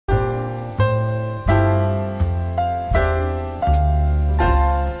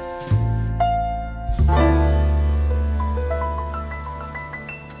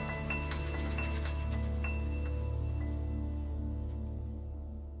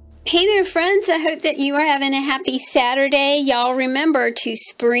Hey there, friends. I hope that you are having a happy Saturday. Y'all remember to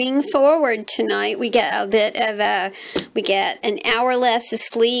spring forward tonight. We get we get an hour less of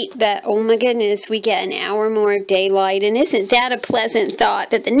sleep, but oh my goodness, we get an hour more of daylight. And isn't that a pleasant thought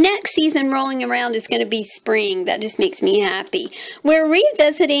that the next season rolling around is going to be spring? That just makes me happy. We're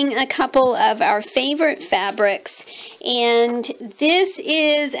revisiting a couple of our favorite fabrics. And this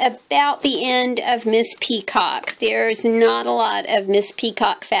is about the end of Miss Peacock. There's not a lot of Miss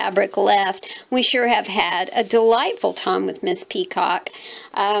Peacock fabric left. We sure have had a delightful time with Miss Peacock.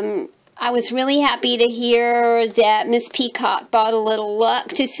 I was really happy to hear that Miss Peacock brought a little luck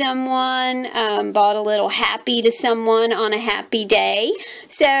to someone, brought a little happy to someone on a happy day.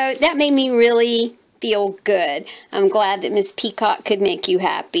 So that made me really feel good. I'm glad that Miss Peacock could make you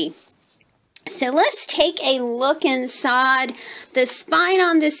happy. So let's take a look inside. The spine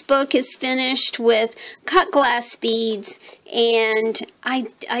on this book is finished with cut glass beads, and I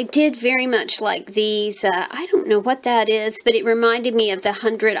did very much like these. I don't know what that is, but it reminded me of the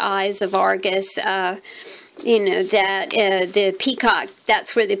 100 Eyes of Argus. You know, that the peacock,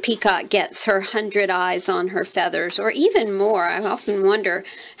 that's where the peacock gets her 100 eyes on her feathers, or even more. I often wonder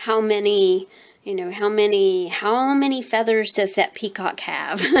how many... You know, how many feathers does that peacock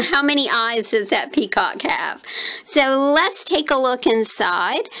have? How many eyes does that peacock have? So let's take a look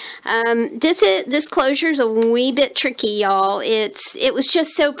inside. This closure is a wee bit tricky, y'all. It was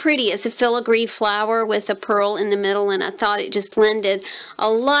just so pretty. It's a filigree flower with a pearl in the middle, and I thought it just lended a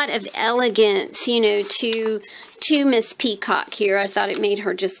lot of elegance, you know, to Miss Peacock here. I thought it made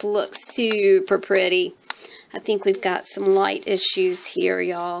her just look super pretty. I think we've got some light issues here,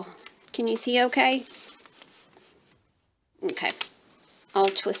 y'all. Can you see okay? Okay. I'll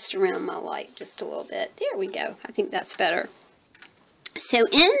twist around my light just a little bit. There we go. I think that's better. So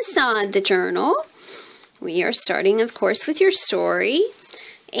inside the journal, we are starting, of course, with your story.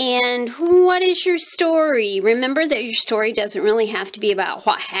 And what is your story? Remember that your story doesn't really have to be about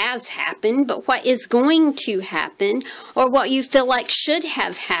what has happened, but what is going to happen, or what you feel like should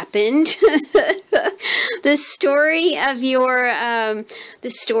have happened. The story of your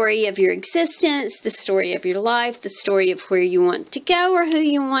existence, the story of your life, the story of where you want to go or who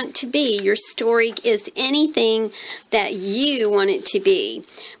you want to be. Your story is anything that you want it to be.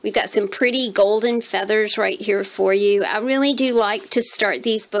 We've got some pretty golden feathers right here for you. I really do like to start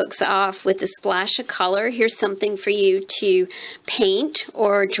these books off with a splash of color. Here's something for you to paint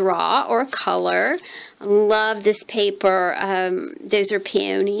or draw or color. I love this paper. Those are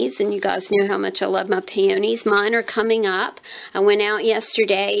peonies, and you guys know how much I love my peonies. Mine are coming up. I went out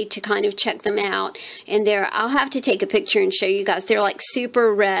yesterday to kind of check them out, and I'll have to take a picture and show you guys. They're like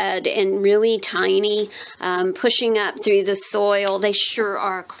super red and really tiny, pushing up through the soil. They sure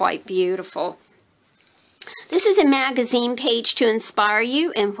are quite beautiful. This is a magazine page to inspire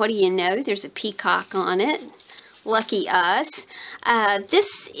you, and what do you know? There's a peacock on it. Lucky us.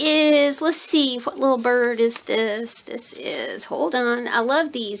 This is, let's see, what little bird is this? This is, hold on. I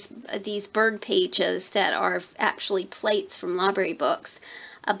love these bird pages that are actually plates from library books.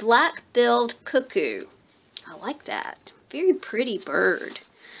 A black-billed cuckoo. I like that. Very pretty bird.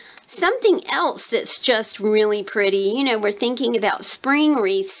 Something else that's just really pretty, you know, we're thinking about spring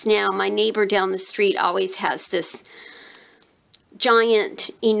wreaths now. My neighbor down the street always has this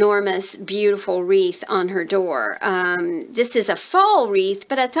giant, enormous, beautiful wreath on her door. This is a fall wreath,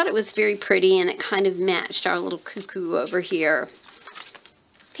 but I thought it was very pretty, and it kind of matched our little cuckoo over here.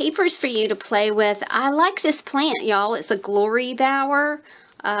 Papers for you to play with. I like this plant, y'all. It's a glory bower,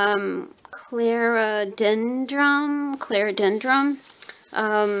 Clarodendrum.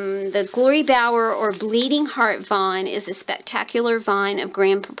 The glory bower or bleeding heart vine is a spectacular vine of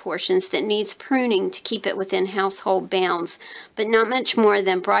grand proportions that needs pruning to keep it within household bounds, but not much more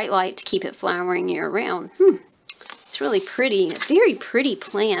than bright light to keep it flowering year round. It's really pretty. A very pretty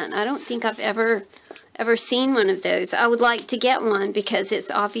plant. I don't think I've ever seen one of those. I would like to get one because it's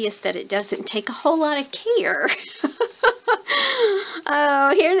obvious that it doesn't take a whole lot of care.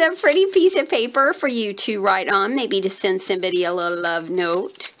 Oh, here's a pretty piece of paper for you to write on, maybe to send somebody a little love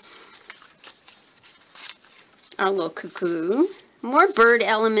note. Our little cuckoo. More bird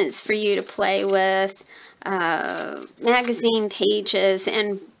elements for you to play with. Magazine pages,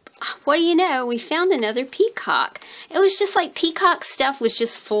 and what do you know? We found another peacock. It was just like peacock stuff was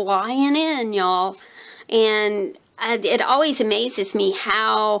just flying in, y'all. And it always amazes me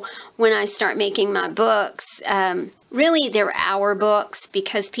how, when I start making my books, really they're our books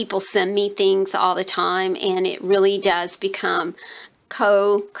because people send me things all the time, and it really does become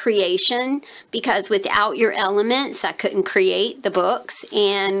co-creation, because without your elements, I couldn't create the books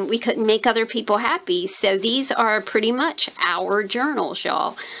and we couldn't make other people happy. So these are pretty much our journals,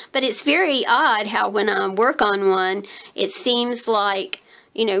 y'all. But it's very odd how when I work on one, it seems like,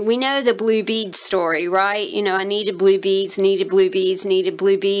 you know, we know the blue bead story, right? You know, I needed blue beads, needed blue beads, needed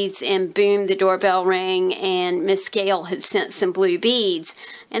blue beads, and boom, the doorbell rang and Miss Gail had sent some blue beads.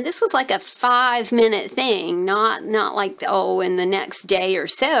 And this was like a 5-minute thing, not like, oh, in the next day or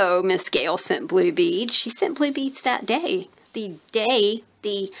so, Miss Gail sent blue beads. She sent blue beads that day,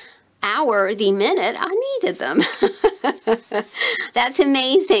 the hour, the minute I needed them. That's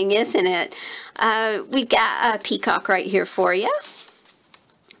amazing, isn't it? We've got a Peacock right here for you.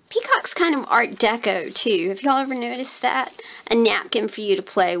 Peacock's kind of Art Deco, too. Have y'all ever noticed that? A napkin for you to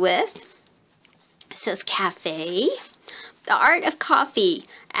play with. It says cafe. The art of coffee.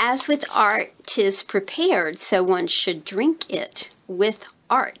 As with art, 'tis prepared, so one should drink it with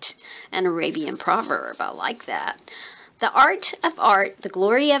art. An Arabian proverb. I like that. The art of art, the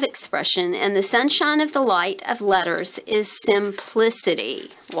glory of expression, and the sunshine of the light of letters is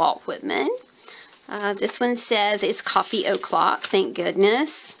simplicity. Walt Whitman. This one says it's coffee o'clock. Thank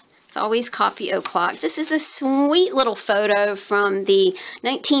goodness. It's always coffee o'clock. This is a sweet little photo from the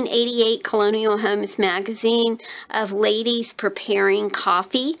 1988 Colonial Homes magazine of ladies preparing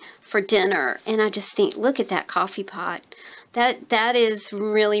coffee for dinner. And I just think, look at that coffee pot. That is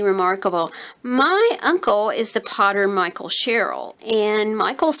really remarkable. My uncle is the potter Michael Sherrill. And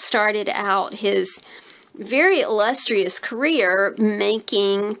Michael started out his very illustrious career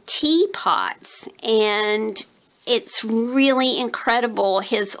making teapots, and it's really incredible.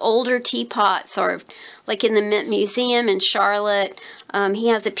 His older teapots are like in the Mint Museum in Charlotte. He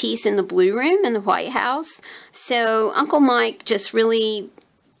has a piece in the Blue Room in the White House. So Uncle Mike just really,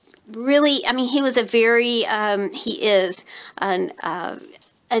 I mean, he was a very, he is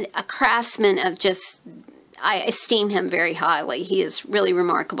a craftsman of just, I esteem him very highly. He is really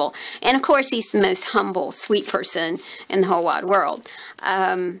remarkable. And of course, he's the most humble, sweet person in the whole wide world.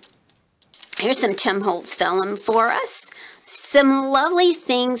 Here's some Tim Holtz vellum for us. Some lovely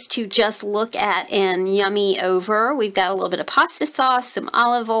things to just look at and yummy over. We've got a little bit of pasta sauce, some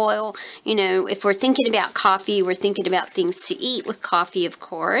olive oil. You know, if we're thinking about coffee, we're thinking about things to eat with coffee, of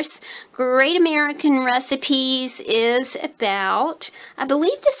course. Great American Recipes is about, I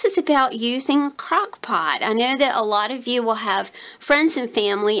believe this is about using a crock pot. I know that a lot of you will have friends and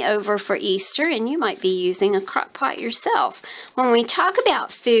family over for Easter, and you might be using a crock pot yourself. When we talk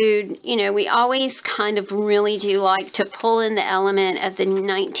about food, you know, we always kind of really do like to pull in the element of the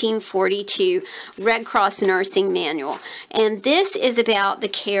 1942 Red Cross Nursing Manual. And this is about the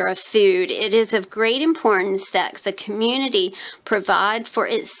care of food. It is of great importance that the community provide for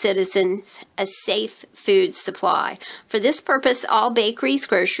its citizens a safe food supply. For this purpose, all bakeries,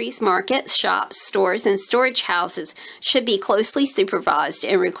 groceries, markets, shops, stores, and storage houses should be closely supervised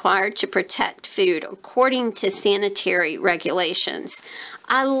and required to protect food according to sanitary regulations.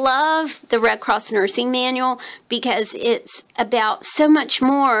 I love the Red Cross Nursing Manual because it's about so much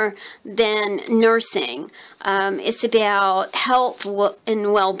more than nursing. It's about health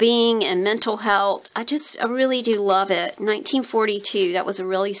and well-being and mental health. I really do love it. 1942, that was a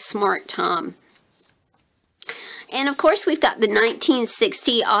really smart time. And of course, we've got the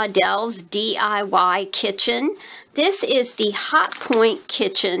 1960 Audell's DIY kitchen. This is the Hot Point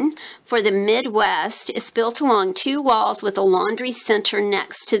kitchen for the Midwest. It's built along 2 walls with a laundry center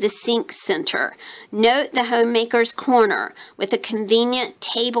next to the sink center. Note the homemaker's corner with a convenient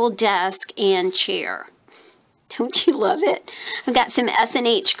table, desk, and chair. Don't you love it? I've got some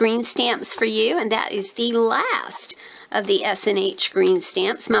S&H green stamps for you, and that is the last of the S&H green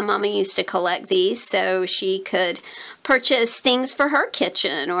stamps. My mama used to collect these so she could purchase things for her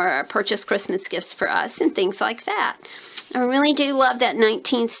kitchen or purchase Christmas gifts for us and things like that. I really do love that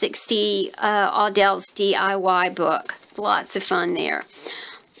 1960 Audell's DIY book. Lots of fun there.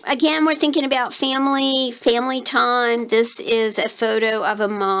 Again, we're thinking about family time. This is a photo of a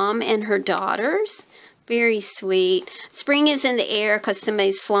mom and her daughters. Very sweet. Spring is in the air because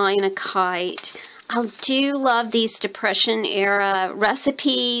somebody's flying a kite. I do love these Depression era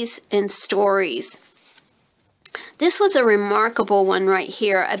recipes and stories. This was a remarkable one right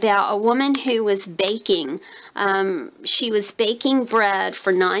here about a woman who was baking. She was baking bread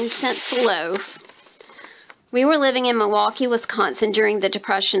for 9 cents a loaf. We were living in Milwaukee, Wisconsin during the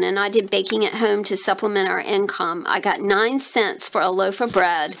Depression, and I did baking at home to supplement our income. I got 9 cents for a loaf of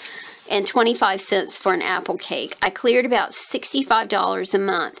bread, and 25 cents for an apple cake. I cleared about $65 a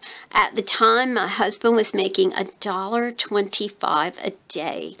month. At the time, my husband was making $1.25 a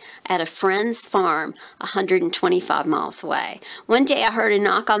day at a friend's farm 125 miles away. One day I heard a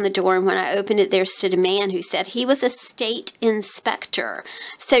knock on the door, and when I opened it, there stood a man who said he was a state inspector.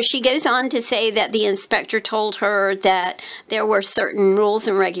 So she goes on to say that the inspector told her that there were certain rules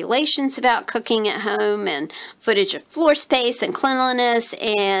and regulations about cooking at home and footage of floor space and cleanliness,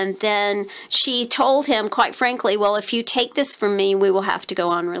 and then she told him, quite frankly, well, if you take this from me, we will have to go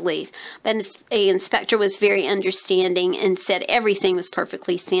on relief. But the inspector was very understanding and said everything was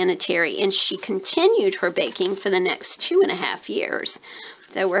perfectly sanitary, and she continued her baking for the next 2.5 years.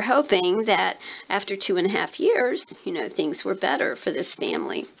 So we're hoping that after 2.5 years, things were better for this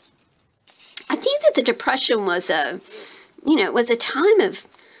family. I think that the Depression was a time of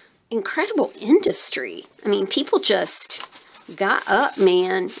incredible industry. I mean, people just got up,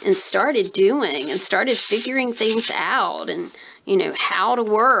 man, and started doing and started figuring things out, and how to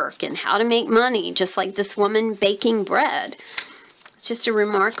work and how to make money, just like this woman baking bread. It's just a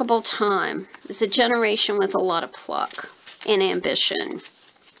remarkable time. It's a generation with a lot of pluck and ambition.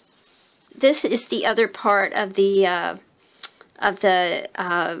 This is the other part of the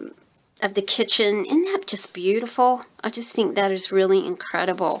kitchen. Isn't that just beautiful? I just think that is really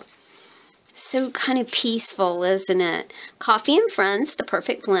incredible. So kind of peaceful, isn't it? Coffee and friends, the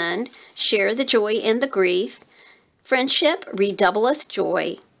perfect blend. Share the joy and the grief. Friendship redoubleth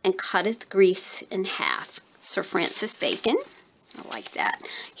joy and cutteth griefs in half. Sir Francis Bacon. I like that.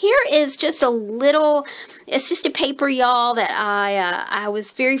 Here is just a little, it's just a paper, y'all, that I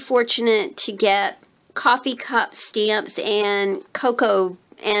was very fortunate to get coffee cup stamps and cocoa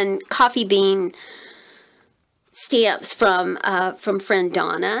and coffee bean stamps from friend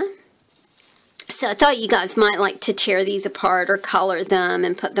Donna. So I thought you guys might like to tear these apart or color them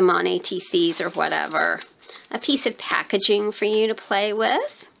and put them on ATCs or whatever. A piece of packaging for you to play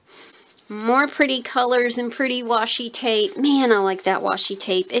with. More pretty colors and pretty washi tape. Man, I like that washi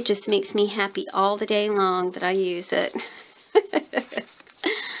tape. It just makes me happy all the day long that I use it. And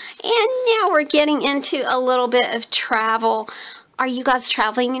now we're getting into a little bit of travel. Are you guys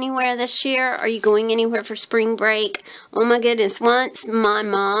traveling anywhere this year? Are you going anywhere for spring break? Oh my goodness, once my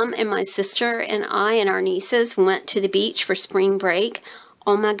mom and my sister and I and our nieces went to the beach for spring break.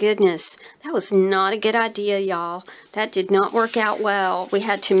 Oh my goodness, that was not a good idea, y'all. That did not work out well. We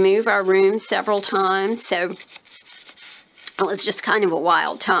had to move our room several times, so it was just kind of a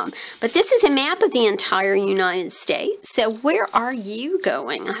wild time. But this is a map of the entire United States. So where are you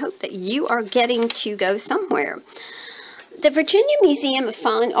going? I hope that you are getting to go somewhere. The Virginia Museum of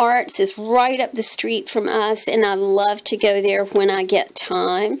Fine Arts is right up the street from us, and I love to go there when I get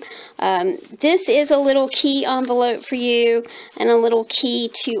time. This is a little key envelope for you and a little key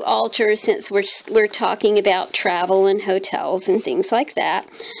to alter, since we're talking about travel and hotels and things like that.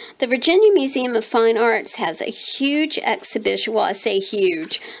 The Virginia Museum of Fine Arts has a huge exhibition. Well, I say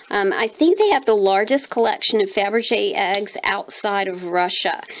huge. I think they have the largest collection of Fabergé eggs outside of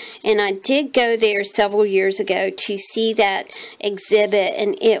Russia. And I did go there several years ago to see that exhibit,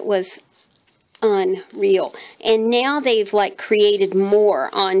 and it was unreal. And now they've created more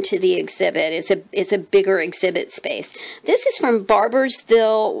onto the exhibit. It's a bigger exhibit space. This is from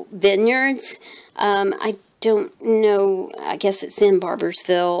Barboursville Vineyards. I don't know, I guess it's in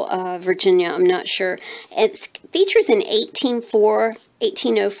Barboursville, Virginia, I'm not sure. It features an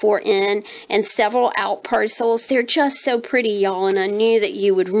 1804 inn and several out parcels. They're just so pretty, y'all, and I knew that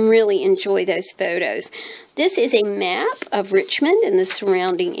you would really enjoy those photos. This is a map of Richmond and the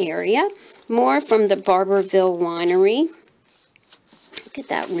surrounding area. More from the Barboursville Winery. Look at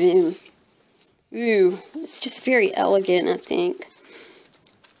that room. Ooh, it's just very elegant, I think.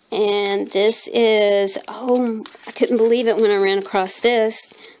 And this is, oh, I couldn't believe it when I ran across this.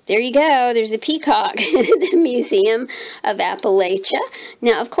 There you go. There's a peacock in the Museum of Appalachia.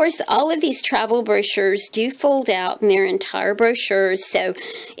 Now, of course, all of these travel brochures do fold out in their entire brochures, so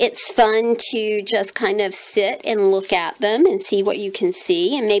it's fun to just kind of sit and look at them and see what you can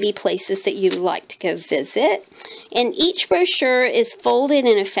see and maybe places that you'd like to go visit. And each brochure is folded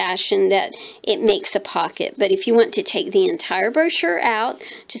in a fashion that it makes a pocket. But if you want to take the entire brochure out,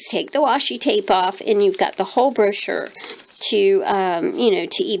 just take the washi tape off and you've got the whole brochure to,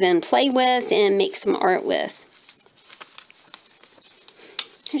 to even play with and make some art with.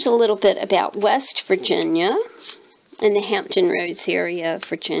 Here's a little bit about West Virginia and the Hampton Roads area of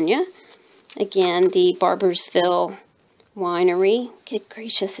Virginia. Again, the Barboursville Winery. Good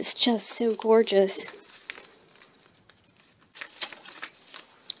gracious, it's just so gorgeous.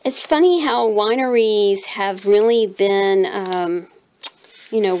 It's funny how wineries have really been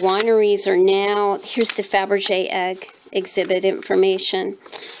you know, wineries are now, here's the Fabergé egg exhibit information,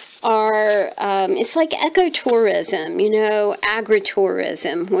 are, it's like ecotourism, you know,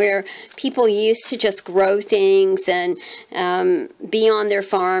 agritourism, where people used to just grow things and be on their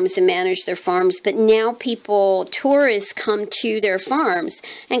farms and manage their farms, but now tourists come to their farms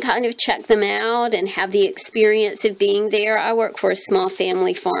and kind of check them out and have the experience of being there. I work for a small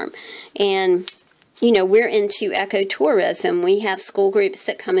family farm, and, you know, we're into ecotourism. We have school groups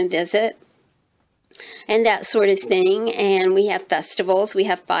that come and visit and that sort of thing, and we have festivals. We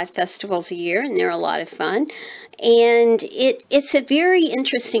have 5 festivals a year, and they're a lot of fun, and it's a very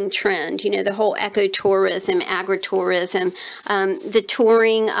interesting trend, you know, the whole ecotourism, agritourism, the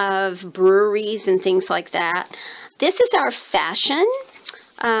touring of breweries and things like that. This is our fashion,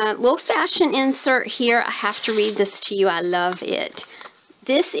 little fashion insert here. I have to read this to you. I love it.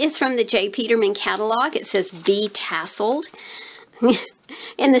 This is from the J. Peterman catalog. It says, "Be tasseled."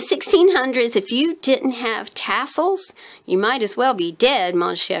 In the 1600s, if you didn't have tassels, you might as well be dead,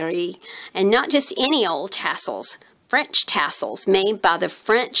 mon chéri. And not just any old tassels. French tassels made by the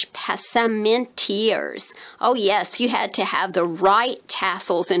French passementeers. Oh yes, you had to have the right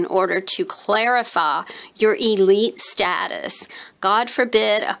tassels in order to clarify your elite status. God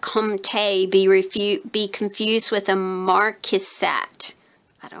forbid a comté be confused with a marquisate.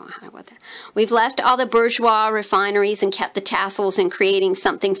 I don't know what that. We've left all the bourgeois refineries and kept the tassels in creating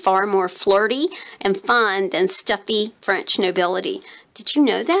something far more flirty and fun than stuffy French nobility. Did you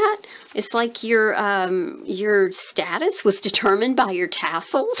know that? It's like your status was determined by your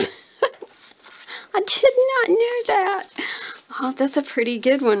tassels. I did not know that. Oh, that's a pretty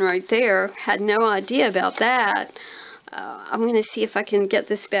good one right there. Had no idea about that. I'm going to see if I can get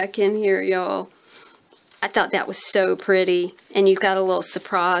this back in here, y'all. I thought that was so pretty, and you've got a little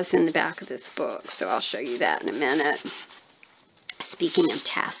surprise in the back of this book, so I'll show you that in a minute. Speaking of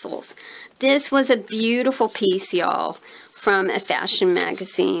tassels, this was a beautiful piece, y'all, from a fashion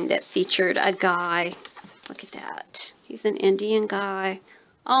magazine that featured a guy. Look at that. He's an Indian guy,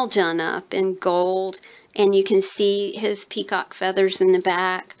 all done up in gold, and you can see his peacock feathers in the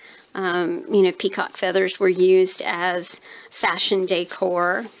back. You know, peacock feathers were used as fashion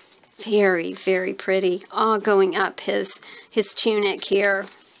decor. Very, very pretty. All going up his tunic here.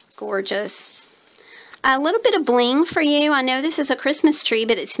 Gorgeous. A little bit of bling for you. I know this is a Christmas tree,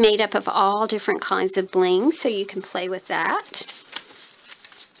 but it's made up of all different kinds of bling, so you can play with that.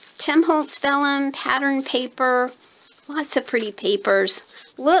 Tim Holtz vellum, pattern paper, lots of pretty papers.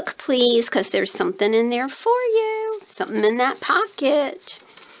 Look, please, because there's something in there for you. Something in that pocket.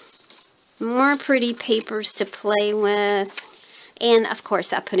 More pretty papers to play with. And, of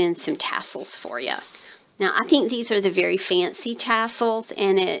course, I put in some tassels for you. Now, I think these are the very fancy tassels,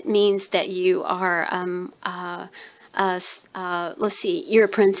 and it means that you are, let's see, you're a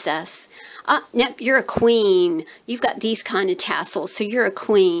princess. Nope, you're a queen. You've got these kind of tassels, so you're a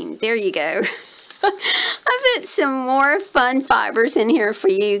queen. There you go. I put some more fun fibers in here for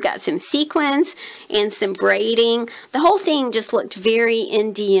you. Got some sequins and some braiding. The whole thing just looked very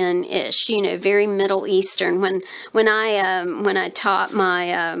Indian-ish, you know, very Middle Eastern. When I taught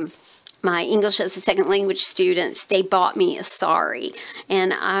my my English as a second language students, they bought me a sari,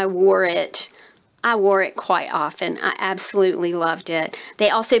 and I wore it. I wore it quite often. I absolutely loved it. They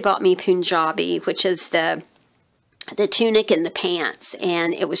also bought me Punjabi, which is the tunic and the pants,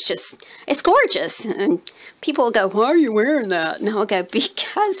 and it was just, it's gorgeous. And people will go, "Why are you wearing that?" And I'll go,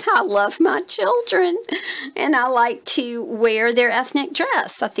 "Because I love my children, and I like to wear their ethnic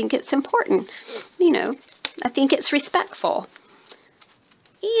dress. I think it's important. You know, I think it's respectful."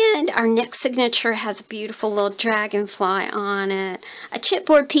 And our next signature has a beautiful little dragonfly on it. A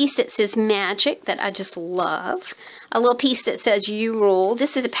chipboard piece that says magic that I just love. A little piece that says you rule.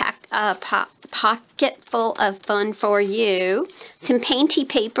 This is a pocket full of fun for you. Some painty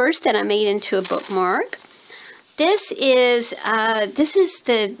papers that I made into a bookmark. This is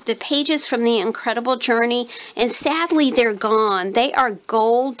the pages from The Incredible Journey, and sadly they're gone. They are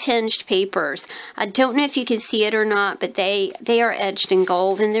gold-tinged papers. I don't know if you can see it or not, but they are edged in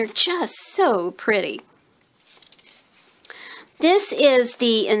gold, and they're just so pretty. This is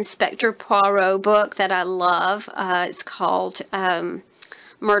the Inspector Poirot book that I love. It's called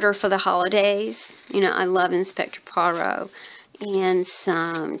Murder for the Holidays. You know, I love Inspector Poirot. And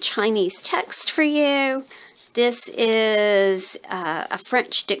some Chinese text for you. This is a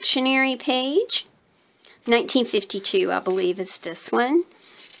French dictionary page. 1952, I believe, is this one.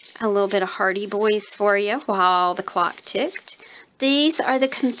 A little bit of Hardy Boys for you while the clock ticked. These are the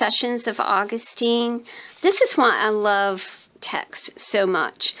Confessions of Augustine. This is why I love text so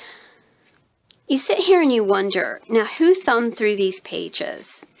much. You sit here and you wonder, now who thumbed through these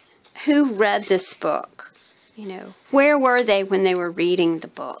pages? Who read this book? You know, where were they when they were reading the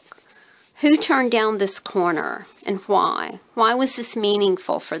book? Who turned down this corner and why? Why was this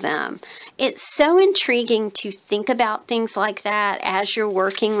meaningful for them? It's so intriguing to think about things like that as you're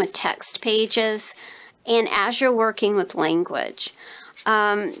working with text pages and as you're working with language.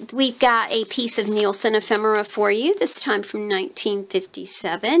 We've got a piece of Nielsen ephemera for you, this time from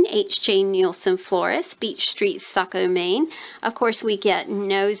 1957, H.J. Nielsen Florist, Beach Street, Saco, Maine. Of course, we get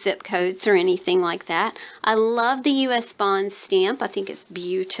no zip codes or anything like that. I love the U.S. bond stamp. I think it's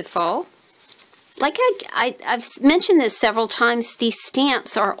beautiful. Like I've mentioned this several times, these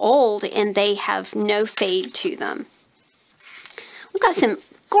stamps are old and they have no fade to them. We've got some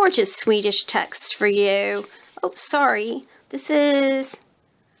gorgeous Swedish text for you. Oh, sorry. This is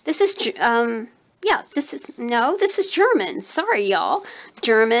German. Sorry, y'all.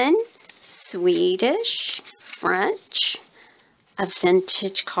 German, Swedish, French, a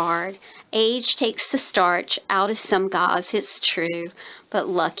vintage card. Age takes the starch out of some guys, it's true, but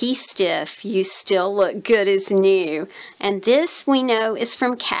lucky stiff, you still look good as new. And this we know is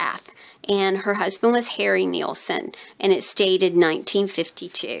from Kath, and her husband was Harry Nielsen, and it's dated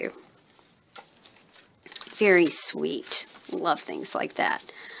 1952. Very sweet. Love things like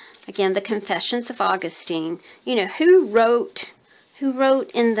that. Again, the Confessions of Augustine. You know, who wrote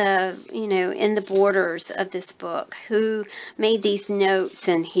in the, you know, in the borders of this book? Who made these notes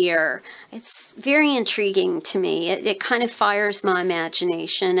in here? It's very intriguing to me. It kind of fires my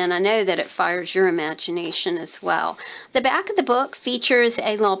imagination, and I know that it fires your imagination as well. The back of the book features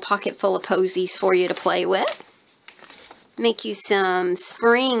a little pocket full of posies for you to play with. Make you some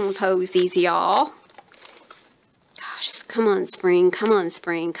spring posies, y'all. Gosh, come on, spring, come on,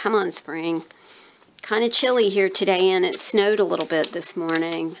 spring, come on, spring. Kind of chilly here today, and it snowed a little bit this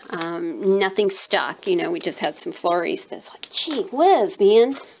morning. Nothing stuck, you know, we just had some flurries, but it's like, gee whiz,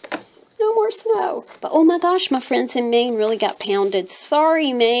 man, no more snow. But oh my gosh, my friends in Maine really got pounded.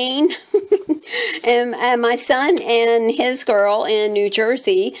 Sorry, Maine. and my son and his girl in New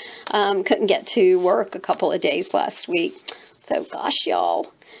Jersey couldn't get to work a couple of days last week. So gosh,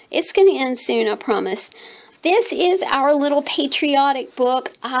 y'all, it's going to end soon, I promise. This is our little patriotic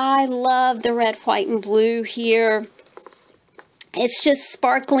book. I love the red, white, and blue here. It's just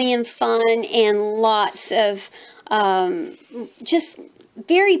sparkly and fun and lots of just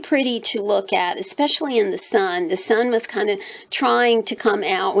very pretty to look at, especially in the sun. The sun was kind of trying to come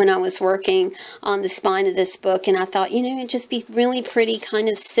out when I was working on the spine of this book, and I thought, you know, it'd just be really pretty kind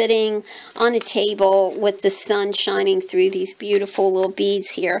of sitting on a table with the sun shining through these beautiful little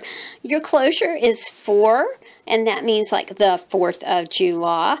beads here. Your closure is 4, and that means like the 4th of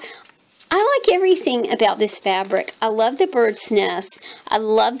July. I like everything about this fabric. I love the bird's nest. I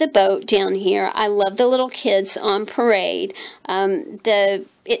love the boat down here. I love the little kids on parade.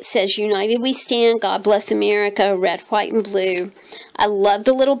 It says, United we stand, God bless America, red, white, and blue. I love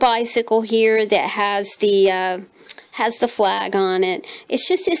the little bicycle here that has the flag on it. It's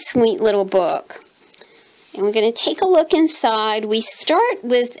just a sweet little book. And we're going to take a look inside. We start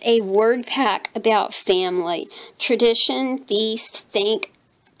with a word pack about family. Tradition, feast, thank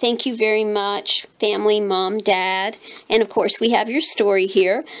you very much, family, mom, dad. And of course, we have your story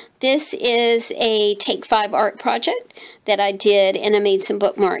here. This is a Take 5 art project that I did, and I made some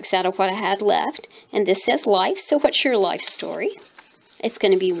bookmarks out of what I had left. And this says life. So what's your life story? It's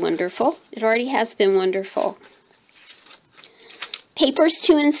going to be wonderful. It already has been wonderful. Papers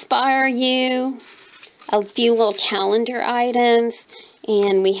to inspire you. A few little calendar items.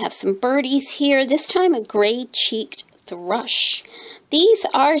 And we have some birdies here. This time a gray-cheeked thrush. These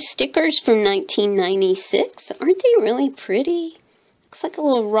are stickers from 1996. Aren't they really pretty? Looks like a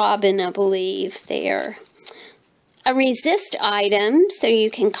little robin, I believe, there. A resist item, so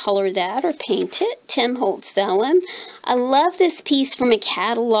you can color that or paint it. Tim Holtz vellum. I love this piece from a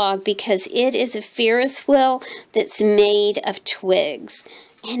catalog because it is a Ferris wheel that's made of twigs.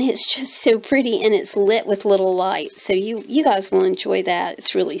 And it's just so pretty, and it's lit with little lights. So you guys will enjoy that.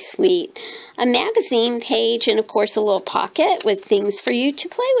 It's really sweet. A magazine page, and of course a little pocket with things for you to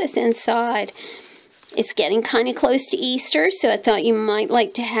play with inside. It's getting kind of close to Easter, so I thought you might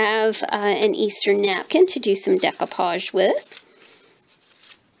like to have an Easter napkin to do some decoupage with.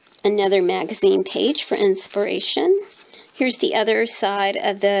 Another magazine page for inspiration. Here's the other side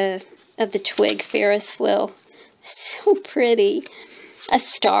of the twig Ferris wheel. So pretty. A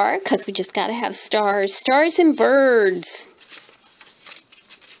star, because we just got to have stars. Stars and birds.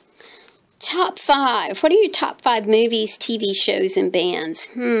 Top 5. What are your top 5 movies, TV shows, and bands?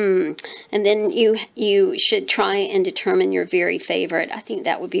 And then you should try and determine your very favorite. I think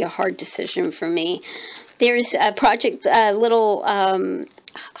that would be a hard decision for me. There's a project, oh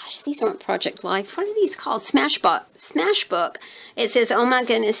gosh, these aren't Project Life. What are these called? Smashbook. It says, oh my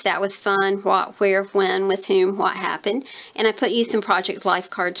goodness, that was fun. What, where, when, with whom, what happened. And I put you some Project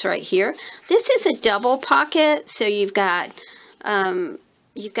Life cards right here. This is a double pocket, so you've got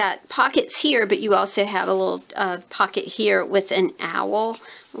pockets here, but you also have a little pocket here with an owl.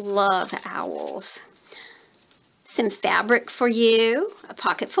 Love owls. Some fabric for you. A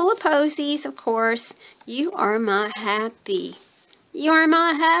pocket full of posies, of course. You are my happy. You are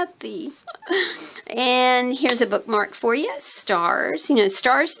my happy. And here's a bookmark for you. Stars. You know,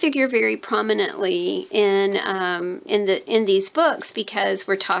 stars figure very prominently in these books because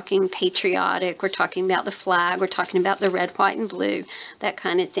we're talking patriotic. We're talking about the flag. We're talking about the red, white, and blue. That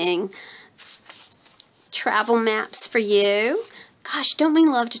kind of thing. Travel maps for you. Gosh, don't we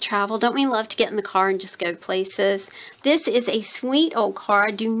love to travel? Don't we love to get in the car and just go places? This is a sweet old car.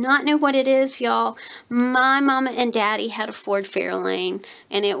 I do not know what it is, y'all. My mama and daddy had a Ford Fairlane,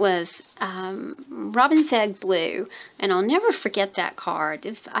 and it was robin's egg blue, and I'll never forget that car.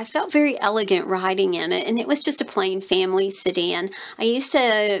 I felt very elegant riding in it, and it was just a plain family sedan. I used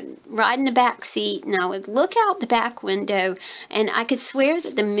to ride in the back seat, and I would look out the back window, and I could swear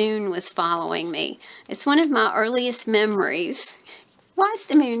that the moon was following me. It's one of my earliest memories. Why is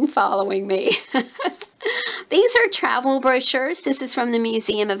the moon following me? These are travel brochures. This is from the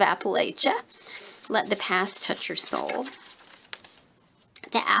Museum of Appalachia. Let the past touch your soul.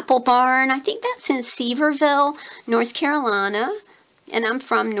 The Apple Barn. I think that's in Sevierville, North Carolina. And I'm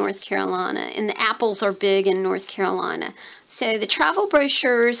from North Carolina. And the apples are big in North Carolina. So the travel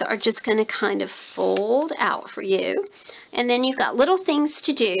brochures are just going to kind of fold out for you. And then you've got little things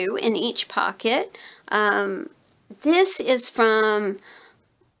to do in each pocket. This is from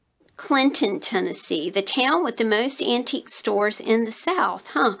Clinton, Tennessee, the town with the most antique stores in the South.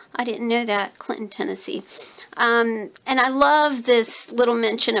 Huh, I didn't know that. Clinton, Tennessee. And I love this little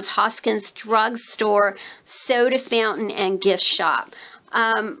mention of Hoskins Drugstore, soda fountain, and gift shop.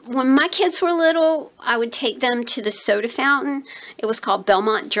 When my kids were little, I would take them to the soda fountain. It was called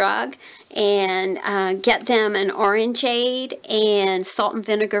Belmont Drug. And get them an orangeade and salt and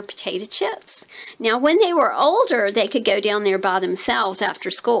vinegar potato chips. Now, when they were older, they could go down there by themselves after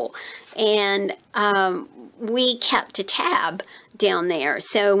school. And we kept a tab down there.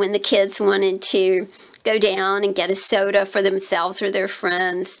 So when the kids wanted to go down and get a soda for themselves or their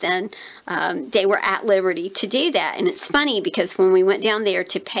friends, then they were at liberty to do that. And it's funny because when we went down there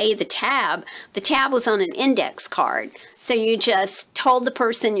to pay the tab was on an index card. So you just told the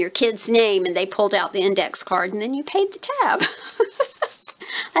person your kid's name and they pulled out the index card and then you paid the tab.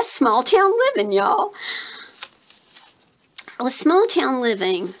 That's small town living, y'all. Well, small town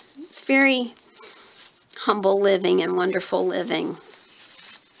living, it's very humble living and wonderful living.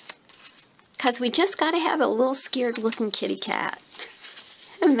 Because we just got to have a little scared looking kitty cat.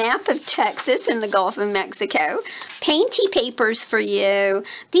 A map of Texas and the Gulf of Mexico. Painty papers for you.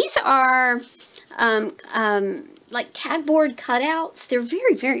 These are like tagboard cutouts. They're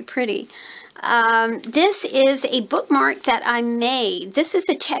very, very pretty. This is a bookmark that I made. This is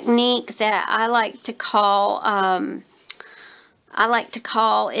a technique that I like to call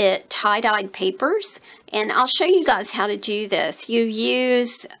it tie-dyed papers, and I'll show you guys how to do this. You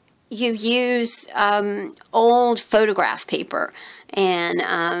use old photograph paper,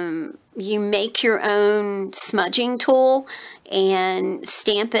 and you make your own smudging tool and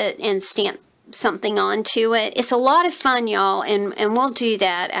stamp it and stamp something onto it. It's a lot of fun, y'all, and we'll do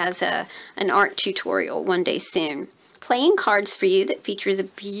that as an art tutorial one day soon. Playing cards for you that features a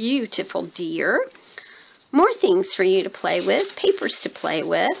beautiful deer. More things for you to play with, papers to play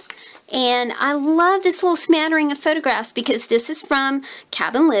with. And I love this little smattering of photographs because this is from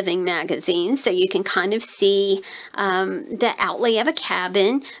Cabin Living magazine, so you can kind of see the outlay of a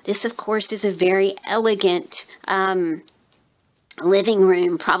cabin. This, of course, is a very elegant living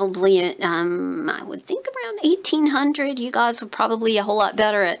room, probably I would think around 1800. You guys are probably a whole lot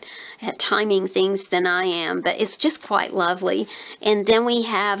better at timing things than I am, but it's just quite lovely. And then we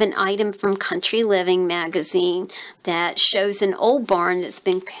have an item from Country Living magazine that shows an old barn that's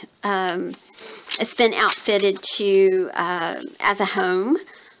been it's been outfitted to as a home,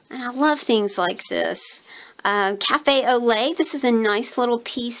 and I love things like this. Cafe au lait. This is a nice little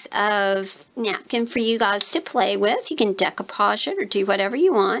piece of napkin for you guys to play with. You can decoupage it or do whatever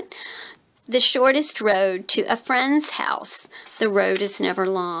you want. The shortest road to a friend's house. The road is never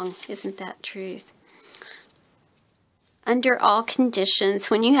long. Isn't that truth? Under all conditions,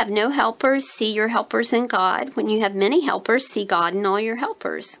 when you have no helpers, see your helpers in God. When you have many helpers, see God in all your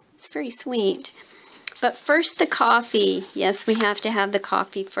helpers. It's very sweet. But first, the coffee. Yes, we have to have the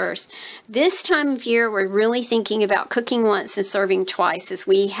coffee first. This time of year, we're really thinking about cooking once and serving twice, as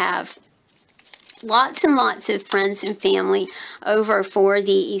we have lots and lots of friends and family over for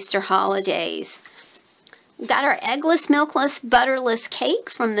the Easter holidays. We've got our eggless, milkless, butterless cake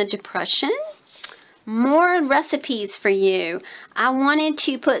from the Depression. More recipes for you. I wanted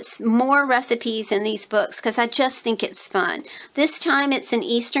to put more recipes in these books because I just think it's fun. This time it's an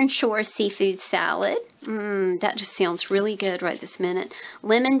Eastern Shore seafood salad. That just sounds really good right this minute.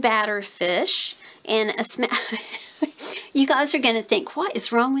 Lemon batter fish. And you guys are going to think, what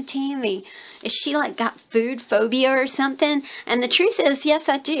is wrong with Tammy? Is she like got food phobia or something? And the truth is, yes,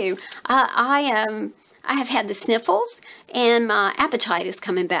 I do. I have had the sniffles, and my appetite is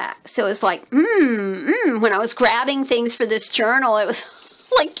coming back. So it's like, when I was grabbing things for this journal, it was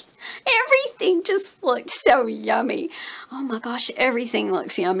like everything just looked so yummy. Oh my gosh, everything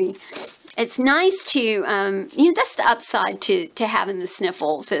looks yummy. It's nice to, that's the upside to having the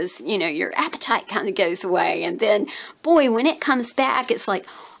sniffles is, your appetite kind of goes away. And then, boy, when it comes back, it's like,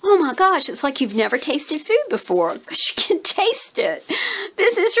 oh my gosh, it's like you've never tasted food before because you can taste it.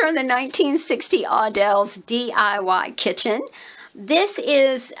 This is from the 1960 Audell's DIY Kitchen. This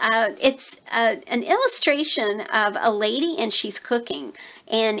is, it's an illustration of a lady and she's cooking.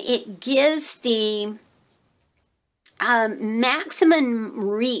 And it gives the maximum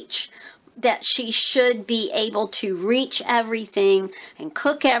reach that she should be able to reach everything and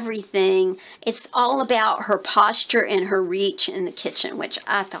cook everything. It's all about her posture and her reach in the kitchen, which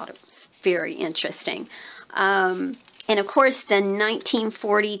I thought it was very interesting. And of course, the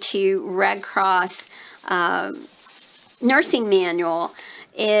 1942 Red Cross nursing manual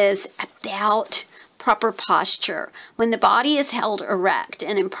is about proper posture. When the body is held erect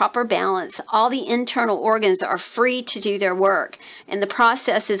and in proper balance, all the internal organs are free to do their work, and the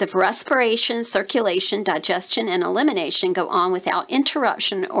processes of respiration, circulation, digestion, and elimination go on without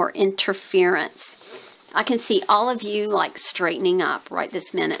interruption or interference. I can see all of you like straightening up right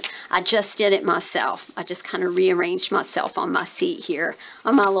this minute. I just did it myself. I just kind of rearranged myself on my seat here,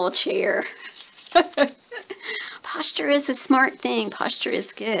 on my little chair. Posture is a smart thing. Posture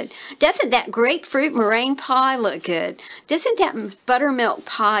is good. Doesn't that grapefruit meringue pie look good? Doesn't that buttermilk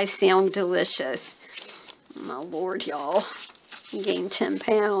pie sound delicious? My Lord, y'all. I gained 10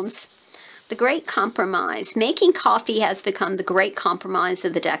 pounds. The Great Compromise. Making coffee has become the great compromise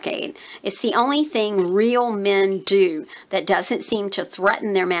of the decade. It's the only thing real men do that doesn't seem to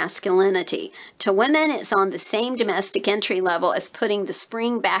threaten their masculinity. To women, it's on the same domestic entry level as putting the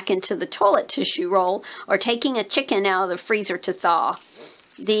spring back into the toilet tissue roll or taking a chicken out of the freezer to thaw.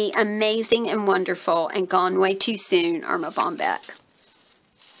 The amazing and wonderful and gone way too soon Irma Bombeck.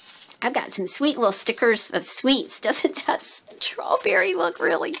 I've got some sweet little stickers of sweets. Doesn't that strawberry look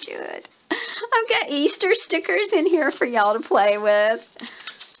really good? I've got Easter stickers in here for y'all to play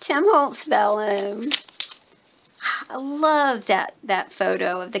with. Tim Holtz Vellum. I love that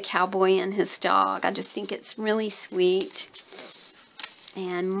photo of the cowboy and his dog. I just think it's really sweet.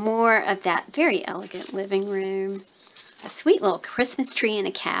 And more of that very elegant living room. A sweet little Christmas tree in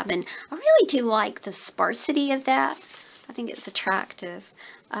a cabin. I really do like the sparsity of that. I think it's attractive.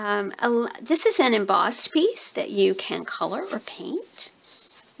 This is an embossed piece that you can color or paint.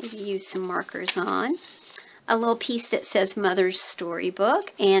 Maybe use some markers on. A little piece that says Mother's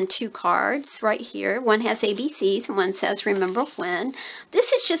Storybook and 2 cards right here. One has ABCs and one says Remember When.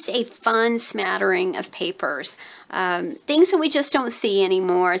 This is just a fun smattering of papers. Things that we just don't see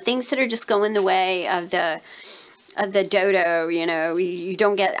anymore. Things that are just going the way of the dodo, You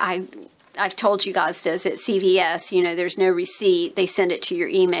don't get... I've told you guys this at CVS, there's no receipt. They send it to your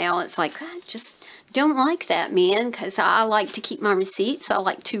email. It's like, I just don't like that, man, because I like to keep my receipts. I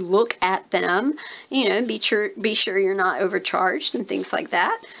like to look at them, be sure you're not overcharged and things like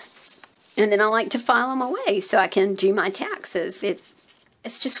that. And then I like to file them away so I can do my taxes.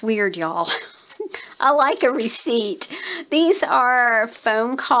 It's just weird, y'all. I like a receipt. These are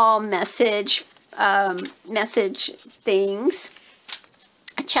phone call message things.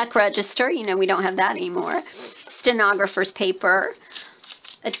 A check register, we don't have that anymore. Stenographer's paper.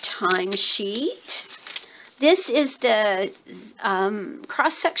 A timesheet. This is the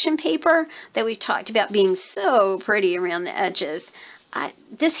cross-section paper that we've talked about being so pretty around the edges.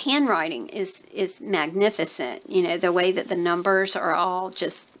 This handwriting is magnificent. The way that the numbers are all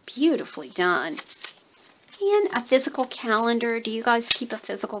just beautifully done. And a physical calendar. Do you guys keep a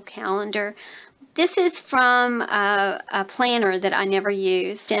physical calendar? This is from a planner that I never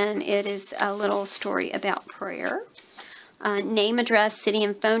used, and it is a little story about prayer. name, address, city,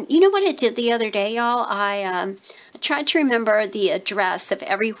 and phone. You know what I did the other day, y'all? I tried to remember the address of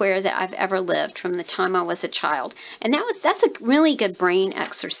everywhere that I've ever lived from the time I was a child. And that's a really good brain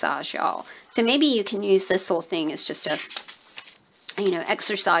exercise, y'all. So maybe you can use this little thing as just a,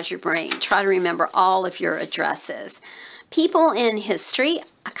 exercise your brain. Try to remember all of your addresses. People in history,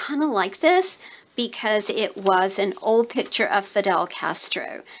 I kind of like this because it was an old picture of Fidel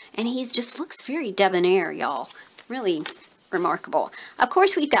Castro. And he just looks very debonair, y'all. Really remarkable. Of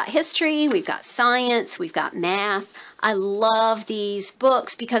course, we've got history, we've got science, we've got math. I love these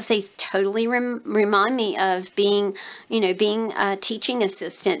books because they totally remind me of being a teaching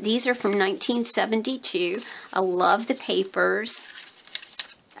assistant. These are from 1972. I love the papers.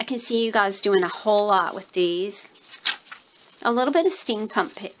 I can see you guys doing a whole lot with these. A little bit of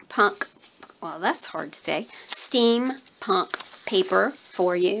steampunk, well, that's hard to say, steampunk paper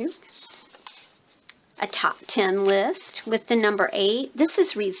for you. A top 10 list with the number 8. This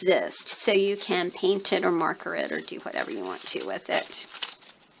is resist, so you can paint it or marker it or do whatever you want to with it.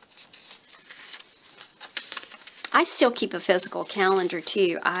 I still keep a physical calendar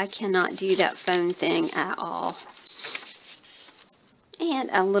too. I cannot do that phone thing at all.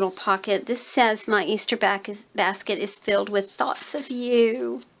 And a little pocket. This says my Easter basket is filled with thoughts of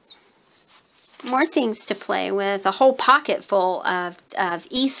you. More things to play with. A whole pocket full of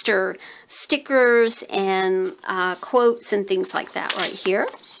Easter stickers and quotes and things like that right here.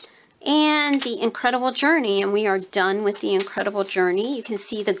 And the Incredible Journey. And we are done with the Incredible Journey. You can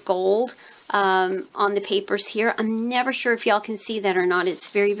see the gold on the papers here. I'm never sure if y'all can see that or not. It's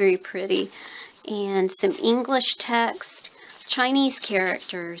very, very pretty. And some English text. Chinese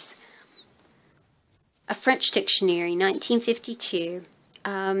characters. A French dictionary, 1952.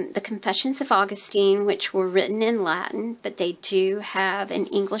 The Confessions of Augustine, which were written in Latin, but they do have an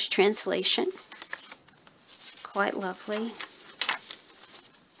English translation. Quite lovely.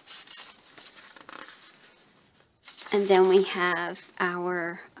 And then we have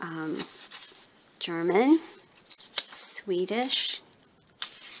our German, Swedish,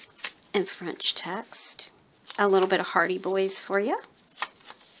 and French text. A little bit of Hardy Boys for you.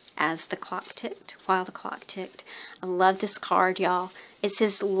 As the clock ticked, while the clock ticked. I love this card, y'all. It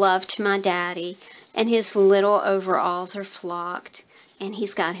says, love to my daddy. And his little overalls are flocked. And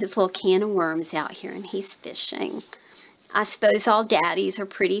he's got his little can of worms out here and he's fishing. I suppose all daddies are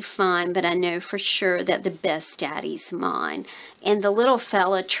pretty fine, but I know for sure that the best daddy's mine. And the little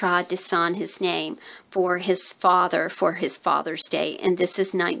fella tried to sign his name for his father for his Father's Day. And this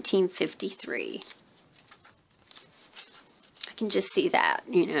is 1953. Can just see that,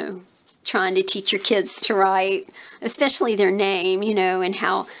 trying to teach your kids to write, especially their name, and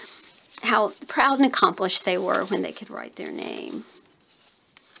how proud and accomplished they were when they could write their name.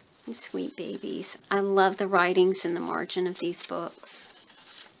 These sweet babies. I love the writings in the margin of these books.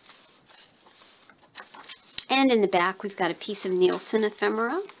 And in the back, we've got a piece of Nielsen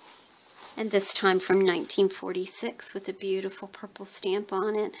ephemera, and this time from 1946 with a beautiful purple stamp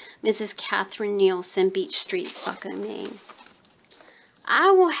on it. Mrs. Catherine Nielsen, Beach Street, Saco, Maine.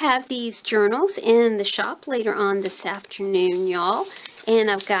 I will have these journals in the shop later on this afternoon, y'all. And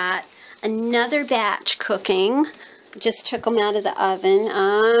I've got another batch cooking. Just took them out of the oven.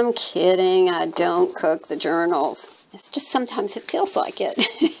 I'm kidding. I don't cook the journals. It's just sometimes it feels like it.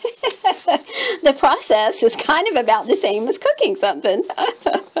 The process is kind of about the same as cooking something.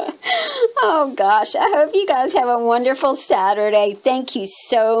 Oh gosh, I hope you guys have a wonderful Saturday. Thank you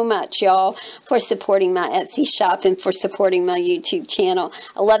so much, y'all, for supporting my Etsy shop and for supporting my YouTube channel.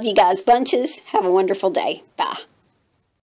 I love you guys bunches. Have a wonderful day. Bye.